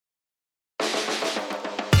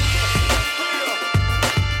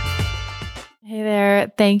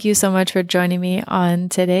Thank you so much for joining me on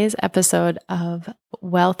today's episode of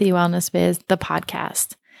Wealthy Wellness Biz, the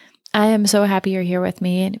podcast. I am so happy you're here with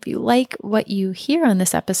me. And if you like what you hear on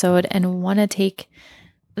this episode and want to take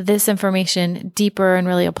this information deeper and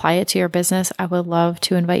really apply it to your business, I would love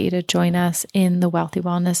to invite you to join us in the Wealthy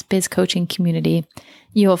Wellness Biz Coaching community.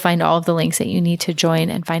 You will find all of the links that you need to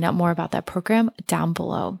join and find out more about that program down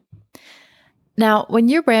below. Now, when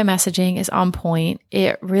your brand messaging is on point,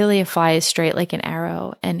 it really flies straight like an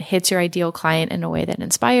arrow and hits your ideal client in a way that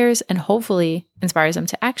inspires and hopefully inspires them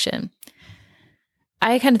to action.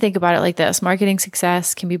 I kind of think about it like this. Marketing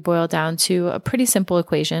success can be boiled down to a pretty simple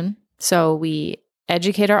equation. So we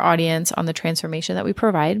educate our audience on the transformation that we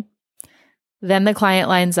provide. Then the client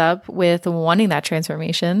lines up with wanting that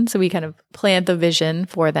transformation. So we kind of plant the vision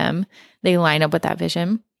for them. They line up with that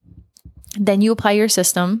vision. Then you apply your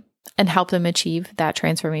system and help them achieve that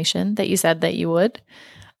transformation that you said that you would.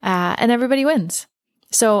 And everybody wins.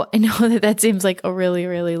 So I know that seems like a really,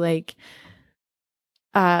 really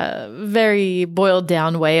very boiled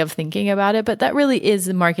down way of thinking about it, but that really is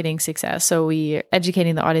marketing success. So we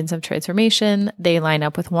educating the audience of transformation. They line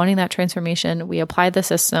up with wanting that transformation. We apply the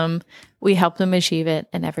system. We help them achieve it,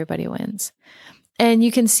 and everybody wins. And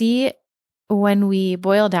you can see when we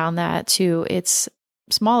boil down that to its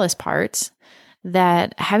smallest parts,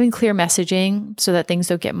 that having clear messaging so that things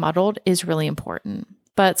don't get muddled is really important.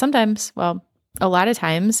 But sometimes, a lot of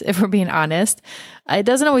times, if we're being honest, it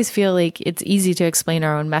doesn't always feel like it's easy to explain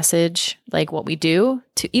our own message, like what we do,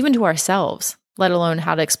 to even to ourselves, let alone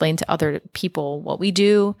how to explain to other people what we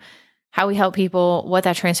do, how we help people, what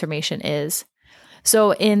that transformation is.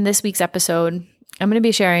 So in this week's episode, I'm going to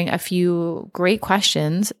be sharing a few great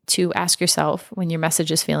questions to ask yourself when your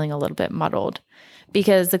message is feeling a little bit muddled.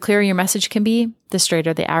 Because the clearer your message can be, the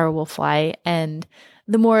straighter the arrow will fly, and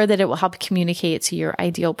the more that it will help communicate to your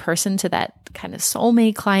ideal person, to that kind of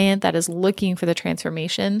soulmate client that is looking for the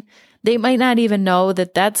transformation. They might not even know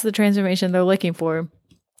that that's the transformation they're looking for.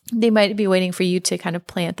 They might be waiting for you to kind of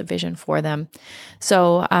plant the vision for them.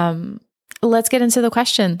 So let's get into the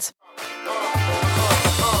questions.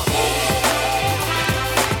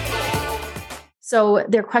 So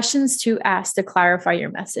there are questions to ask to clarify your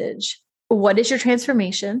message. What is your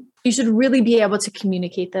transformation? You should really be able to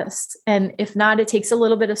communicate this. And if not, it takes a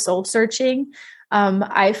little bit of soul searching.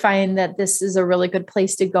 I find that this is a really good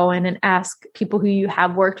place to go in and ask people who you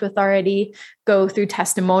have worked with already, go through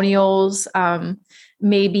testimonials,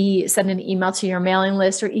 maybe send an email to your mailing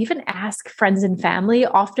list, or even ask friends and family.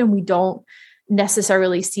 Often we don't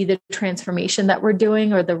necessarily see the transformation that we're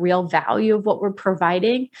doing or the real value of what we're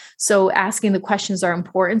providing. So asking the questions are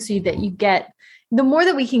important so that you get the more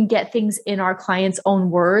that we can get things in our clients' own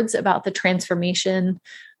words about the transformation.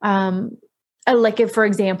 Like if, for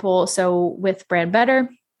example, so with Brand Better,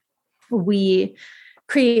 we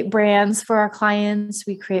create brands for our clients,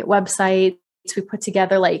 we create websites, we put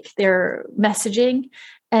together like their messaging,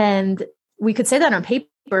 and we could say that on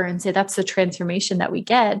paper and say that's the transformation that we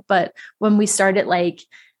get. But when we started like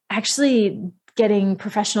actually getting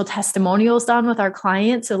professional testimonials done with our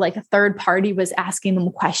clients. So like a third party was asking them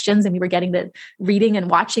questions and we were getting the reading and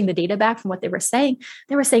watching the data back from what they were saying.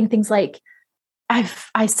 They were saying things like,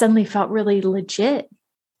 I suddenly felt really legit.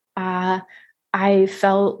 I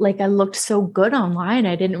felt like I looked so good online.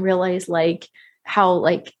 I didn't realize like how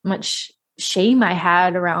like much shame I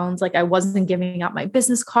had around like I wasn't giving out my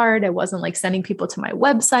business card. I wasn't like sending people to my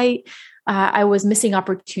website. I was missing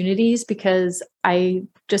opportunities because I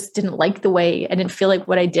just didn't like the way I didn't feel like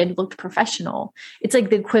what I did looked professional. It's like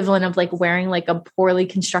the equivalent of like wearing like a poorly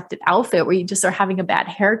constructed outfit where you just are having a bad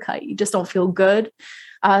haircut. You just don't feel good.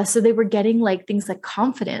 So they were getting like things like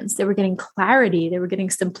confidence. They were getting clarity. They were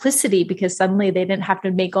getting simplicity because suddenly they didn't have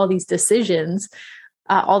to make all these decisions.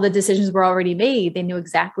 All the decisions were already made. They knew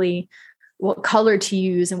exactly what color to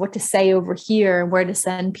use and what to say over here and where to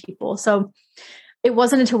send people. So it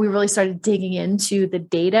wasn't until we really started digging into the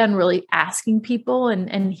data and really asking people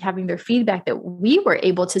and having their feedback that we were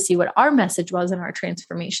able to see what our message was in our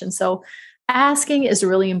transformation. So asking is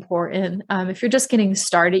really important. If you're just getting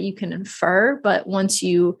started, you can infer, but once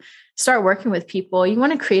you start working with people, you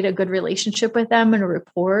want to create a good relationship with them and a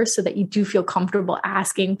rapport so that you do feel comfortable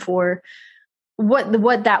asking for what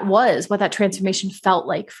that transformation felt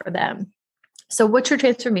like for them. So what's your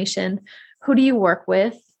transformation? Who do you work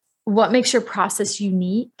with? What makes your process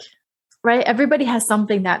unique, right? Everybody has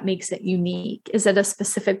something that makes it unique. Is it a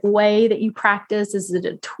specific way that you practice? Is it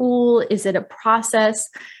a tool? Is it a process?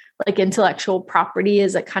 Like intellectual property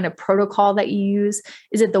is a kind of protocol that you use.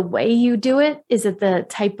 Is it the way you do it? Is it the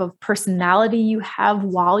type of personality you have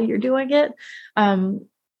while you're doing it?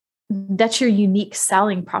 that's your unique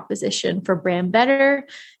selling proposition for Brand Better.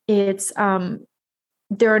 It's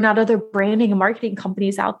there are not other branding and marketing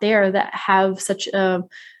companies out there that have such a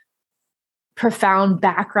profound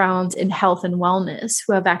background in health and wellness,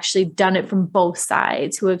 who have actually done it from both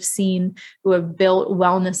sides, who have built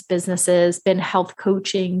wellness businesses, been health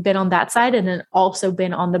coaching, been on that side, and then also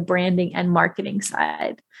been on the branding and marketing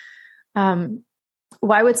side.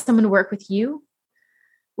 Why would someone work with you?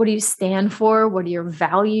 What do you stand for? What are your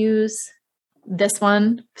values? This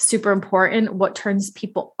one, super important. What turns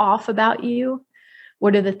people off about you?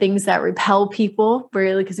 What are the things that repel people?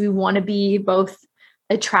 Really, because we want to be both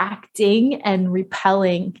attracting and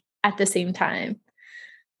repelling at the same time.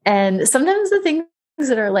 And sometimes the things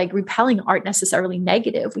that are like repelling aren't necessarily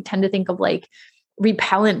negative. We tend to think of like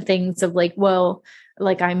repellent things of like, well,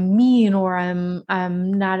 like I'm mean, or I'm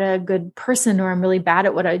not a good person, or I'm really bad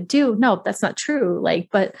at what I do. No, that's not true. Like,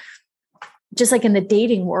 but just like in the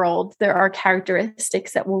dating world, there are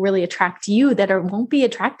characteristics that will really attract you that won't be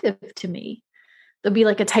attractive to me. There'll be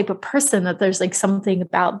like a type of person that there's like something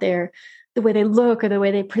about the way they look or the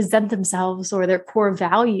way they present themselves or their core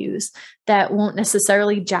values that won't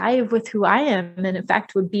necessarily jive with who I am. And in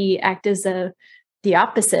fact, would act as the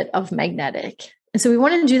opposite of magnetic. And so we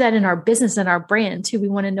want to do that in our business and our brand too. We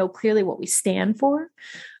want to know clearly what we stand for.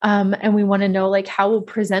 And we want to know like how we'll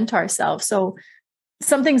present ourselves. So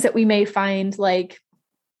some things that we may find like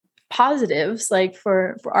positives, like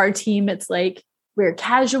for our team, it's like, we're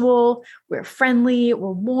casual, we're friendly,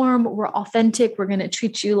 we're warm, we're authentic. We're going to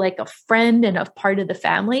treat you like a friend and a part of the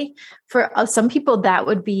family. For some people, that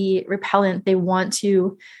would be repellent. They want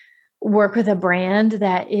to work with a brand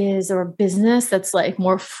that is, or a business that's like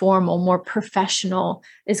more formal, more professional,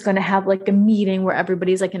 is going to have like a meeting where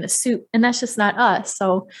everybody's like in a suit. And that's just not us.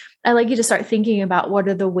 So I like you to start thinking about what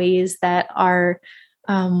are the ways that are,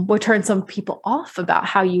 what turn some people off about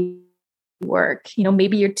how you work.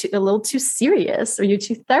 Maybe you're a little too serious, or you're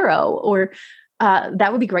too thorough, or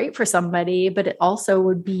that would be great for somebody, but it also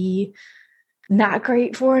would be not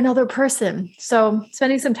great for another person. So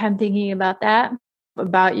spending some time thinking about that,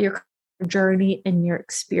 about your journey and your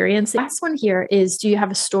experience. The last one here is, do you have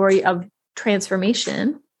a story of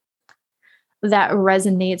transformation that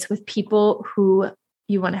resonates with people who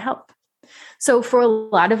you want to help? So for a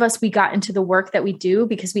lot of us, we got into the work that we do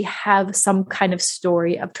because we have some kind of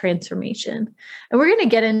story of transformation. And we're going to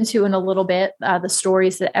get into in a little bit the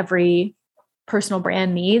stories that every personal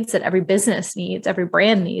brand needs, that every business needs, every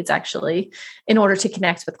brand needs actually, in order to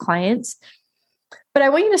connect with clients. But I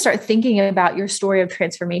want you to start thinking about your story of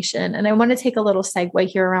transformation. And I want to take a little segue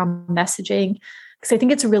here around messaging, because I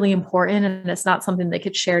think it's really important and it's not something that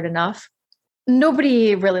gets shared enough.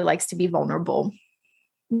 Nobody really likes to be vulnerable.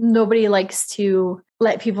 Nobody likes to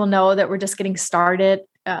let people know that we're just getting started.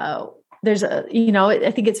 I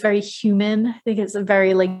think it's very human. I think it's a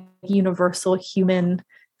very like universal human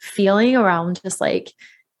feeling around just like,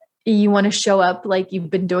 you want to show up like you've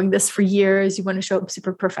been doing this for years. You want to show up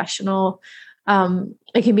super professional.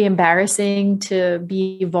 It can be embarrassing to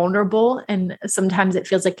be vulnerable. And sometimes it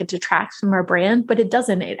feels like it detracts from our brand, but it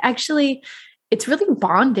doesn't. It's really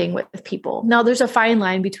bonding with people. Now there's a fine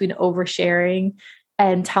line between oversharing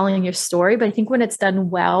and telling your story. But I think when it's done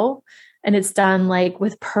well and it's done like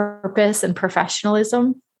with purpose and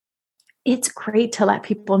professionalism, it's great to let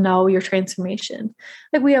people know your transformation.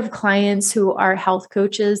 Like we have clients who are health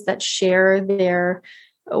coaches that share their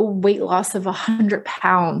weight loss of 100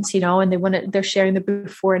 pounds, and they're sharing the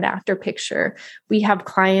before and after picture. We have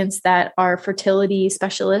clients that are fertility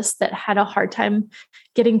specialists that had a hard time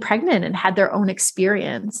getting pregnant and had their own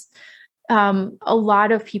experience. A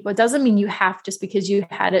lot of people, it doesn't mean you have, just because you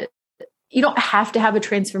had it, you don't have to have a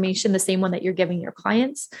transformation the same one that you're giving your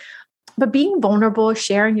clients. But being vulnerable,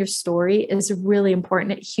 sharing your story is really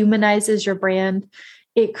important. It humanizes your brand.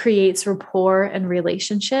 It creates rapport and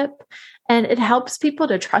relationship, and it helps people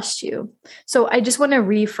to trust you. So I just want to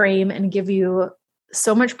reframe and give you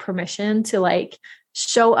so much permission to like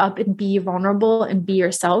show up and be vulnerable and be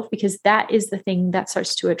yourself, because that is the thing that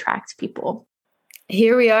starts to attract people.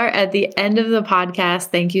 Here we are at the end of the podcast.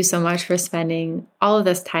 Thank you so much for spending all of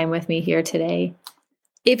this time with me here today.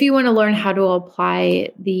 If you want to learn how to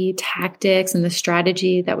apply the tactics and the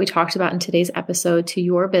strategy that we talked about in today's episode to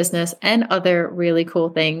your business and other really cool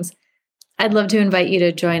things, I'd love to invite you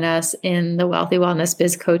to join us in the Wealthy Wellness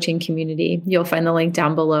Biz Coaching community. You'll find the link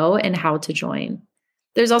down below and how to join.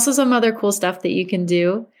 There's also some other cool stuff that you can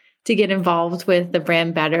do to get involved with the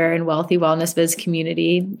Brand Better and Wealthy Wellness Biz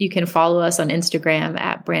community. You can follow us on Instagram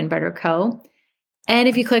at Brand Better Co. And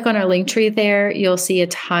if you click on our link tree there, you'll see a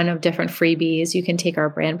ton of different freebies. You can take our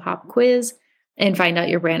Brand Pop quiz, and find out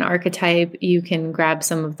your brand archetype. You can grab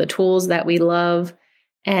some of the tools that we love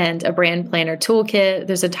and a brand planner toolkit.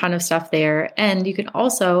 There's a ton of stuff there. And you can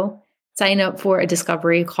also sign up for a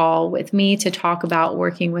discovery call with me to talk about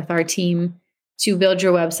working with our team to build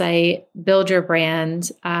your website, build your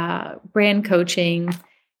brand, brand coaching,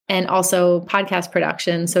 and also podcast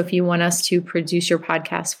production. So if you want us to produce your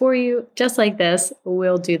podcast for you, just like this,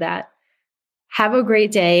 we'll do that. Have a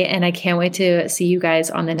great day, and I can't wait to see you guys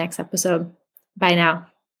on the next episode. Bye now.